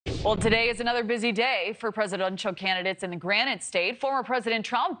Well, today is another busy day for presidential candidates in the Granite State. Former President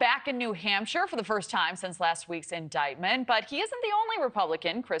Trump back in New Hampshire for the first time since last week's indictment. But he isn't the only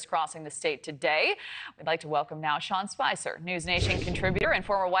Republican crisscrossing the state today. We'd like to welcome now Sean Spicer, News Nation contributor and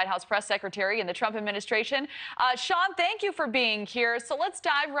former White House press secretary in the Trump administration. Sean, thank you for being here. So let's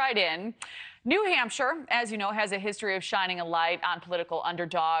dive right in. New Hampshire, as you know, has a history of shining a light on political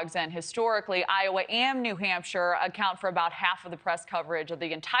underdogs, and historically, Iowa and New Hampshire account for about half of the press coverage of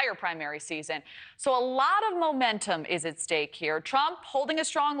the entire primary season. So a lot of momentum is at stake here. Trump holding a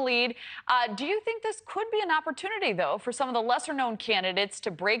strong lead. Do you think this could be an opportunity, though, for some of the lesser-known candidates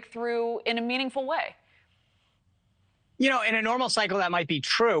to break through in a meaningful way? You know, in a normal cycle, that might be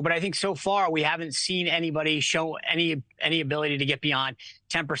true, but I think so far we haven't seen anybody show any ability to get beyond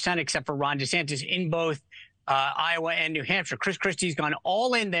 10%, except for Ron DeSantis in both Iowa and New Hampshire. Chris Christie's gone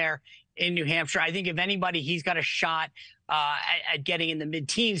all in there in New Hampshire. I think if anybody, he's got a shot at getting in the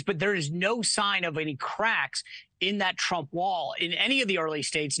mid-teens, but there is no sign of any cracks in that Trump wall in any of the early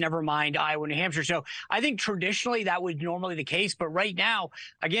states, never mind Iowa, New Hampshire. So I think traditionally that was normally the case. But right now,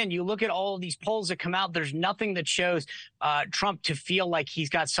 again, you look at all of these polls that come out, there's nothing that shows Trump to feel like he's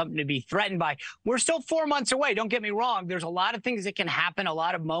got something to be threatened by. We're still 4 months away. Don't get me wrong. There's a lot of things that can happen, a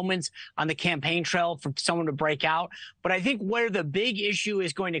lot of moments on the campaign trail for someone to break out. But I think where the big issue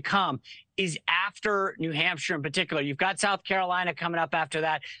is going to come is after New Hampshire in particular. You've got South Carolina coming up after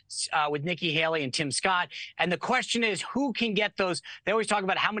that with Nikki Haley and Tim Scott. And the question is, who can get those? They always talk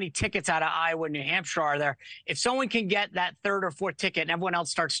about how many tickets out of Iowa and New Hampshire are there. If someone can get that third or fourth ticket and everyone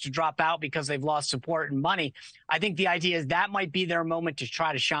else starts to drop out because they've lost support and money, I think the idea is that might be their moment to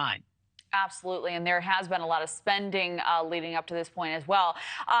try to shine. Absolutely, and there has been a lot of spending leading up to this point as well.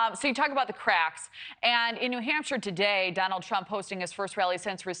 So you talk about the cracks, and in New Hampshire today, Donald Trump hosting his first rally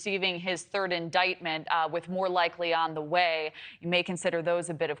since receiving his third indictment, with more likely on the way. You may consider those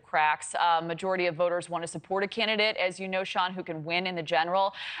a bit of cracks. Majority of voters want to support a candidate, as you know, Sean, who can win in the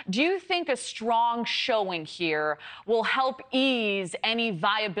general. Do you think a strong showing here will help ease any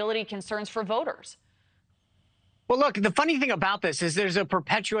viability concerns for voters? Well, look, the funny thing about this is there's a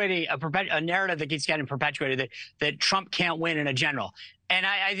narrative that keeps getting perpetuated that Trump can't win in a general. And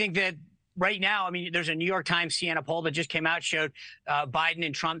I think that right now, I mean, there's a New York Times Siena poll that just came out, showed Biden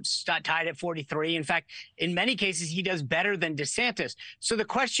and Trump tied at 43. In fact, in many cases, he does better than DeSantis. So the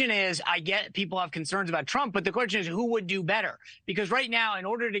question is, I get people have concerns about Trump, but the question is, who would do better? Because right now, in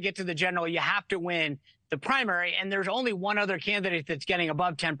order to get to the general, you have to win the primary, and there's only one other candidate that's getting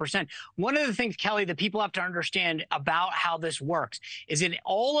above 10%. One of the things, Kelly, that people have to understand about how this works is in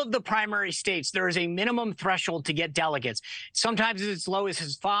all of the primary states, there is a minimum threshold to get delegates. Sometimes it's as low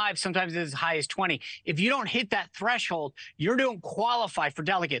as 5, sometimes it's as high as 20. If you don't hit that threshold, you don't qualify for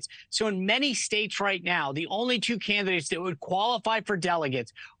delegates. So in many states right now, the only two candidates that would qualify for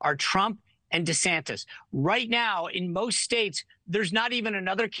delegates are Trump and DeSantis. Right now, in most states, there's not even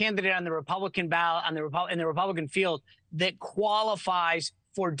another candidate on the Republican ballot, in the Republican field, that qualifies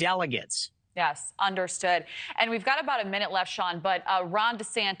for delegates. Yes, understood. And we've got about a minute left, Sean, but Ron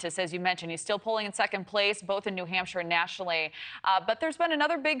DeSantis, as you mentioned, he's still polling in second place, both in New Hampshire and nationally. But there's been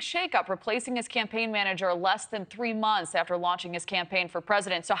another big shakeup, replacing his campaign manager less than 3 months after launching his campaign for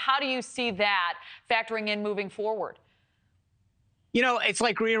president. So how do you see that factoring in moving forward? You know, it's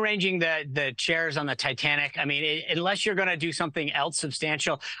like rearranging the chairs on the Titanic. I mean, unless you're going to do something else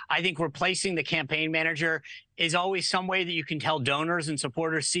substantial, I think replacing the campaign manager is always some way that you can tell donors and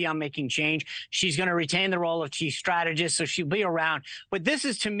supporters, see, I'm making change. She's going to retain the role of chief strategist, so she'll be around. But this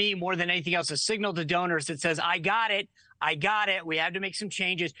is, to me, more than anything else, a signal to donors that says, I got it. I got it. We have to make some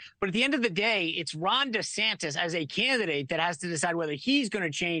changes. But at the end of the day, it's Ron DeSantis as a candidate that has to decide whether he's going to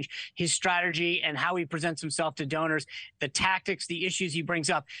change his strategy and how he presents himself to donors, the tactics, the issues he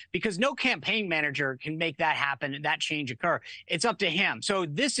brings up, because no campaign manager can make that happen and that change occur. It's up to him. So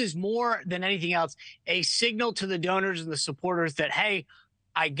this is more than anything else a signal to the donors and the supporters that, hey,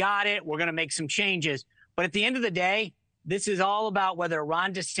 I got it. We're going to make some changes. But at the end of the day, this is all about whether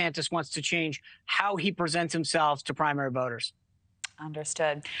Ron DeSantis wants to change how he presents himself to primary voters.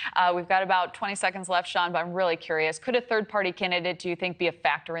 Understood. We've got about 20 seconds left, Sean, but I'm really curious. Could a third-party candidate, do you think, be a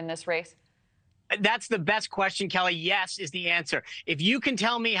factor in this race? That's the best question, Kelly. Yes is the answer. If you can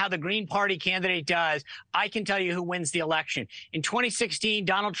tell me how the Green Party candidate does, I can tell you who wins the election. In 2016,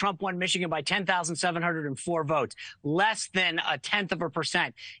 Donald Trump won Michigan by 10,704 votes, less than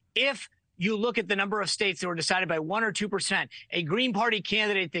 0.1%. If you look at the number of states that were decided by 1 or 2%, a Green Party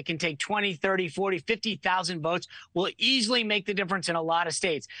candidate that can take 20, 30, 40, 50,000 votes will easily make the difference in a lot of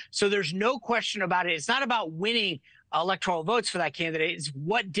states. So there's no question about it. It's not about winning electoral votes for that candidate. It's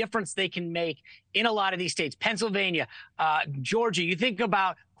what difference they can make in a lot of these states. Pennsylvania, Georgia, you think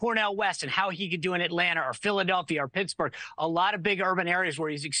about Cornell West and how he could do in Atlanta or Philadelphia or Pittsburgh, a lot of big urban areas where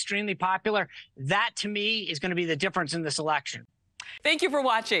he's extremely popular. That, to me, is going to be the difference in this election. Thank you for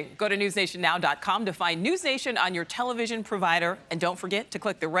watching. Go to newsnationnow.com to find News Nation on your television provider. And don't forget to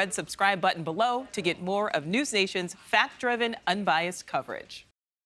click the red subscribe button below to get more of News Nation's fact-driven, unbiased coverage.